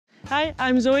Hi,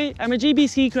 I'm Zoe. I'm a GB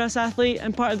Skicross athlete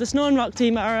and part of the Snow+Rock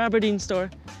team at our Aberdeen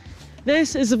store.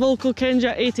 This is the Volkl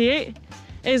Kenja 88.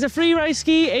 It is a freeride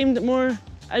ski aimed at more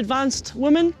advanced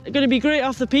women. It's going to be great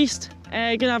off the piste.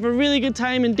 Going to have a really good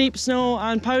time in deep snow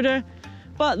and powder.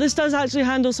 But this does actually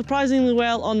handle surprisingly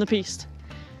well on the piste.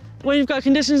 When you've got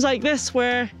conditions like this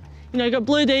where you've got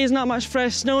blue days, not much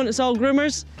fresh snow and it's all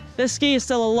groomers, this ski is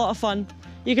still a lot of fun.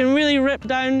 You can really rip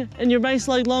down in your nice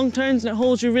like long turns and it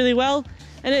holds you really well.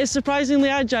 And it is surprisingly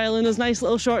agile in those nice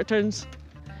little short turns.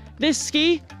 This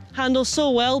ski handles so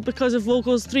well because of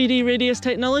Volkl's 3D Radius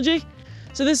technology.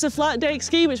 So this is a flat deck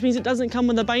ski, which means it doesn't come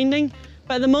with a binding.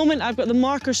 But at the moment I've got the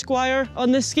marker Squire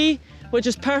on this ski, which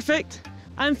is perfect.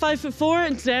 I'm 5'4"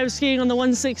 and today I was skiing on the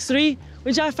 163,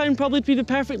 which I found probably to be the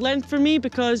perfect length for me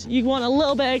because you want a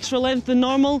little bit extra length than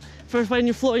normal for when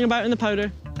you're floating about in the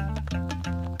powder.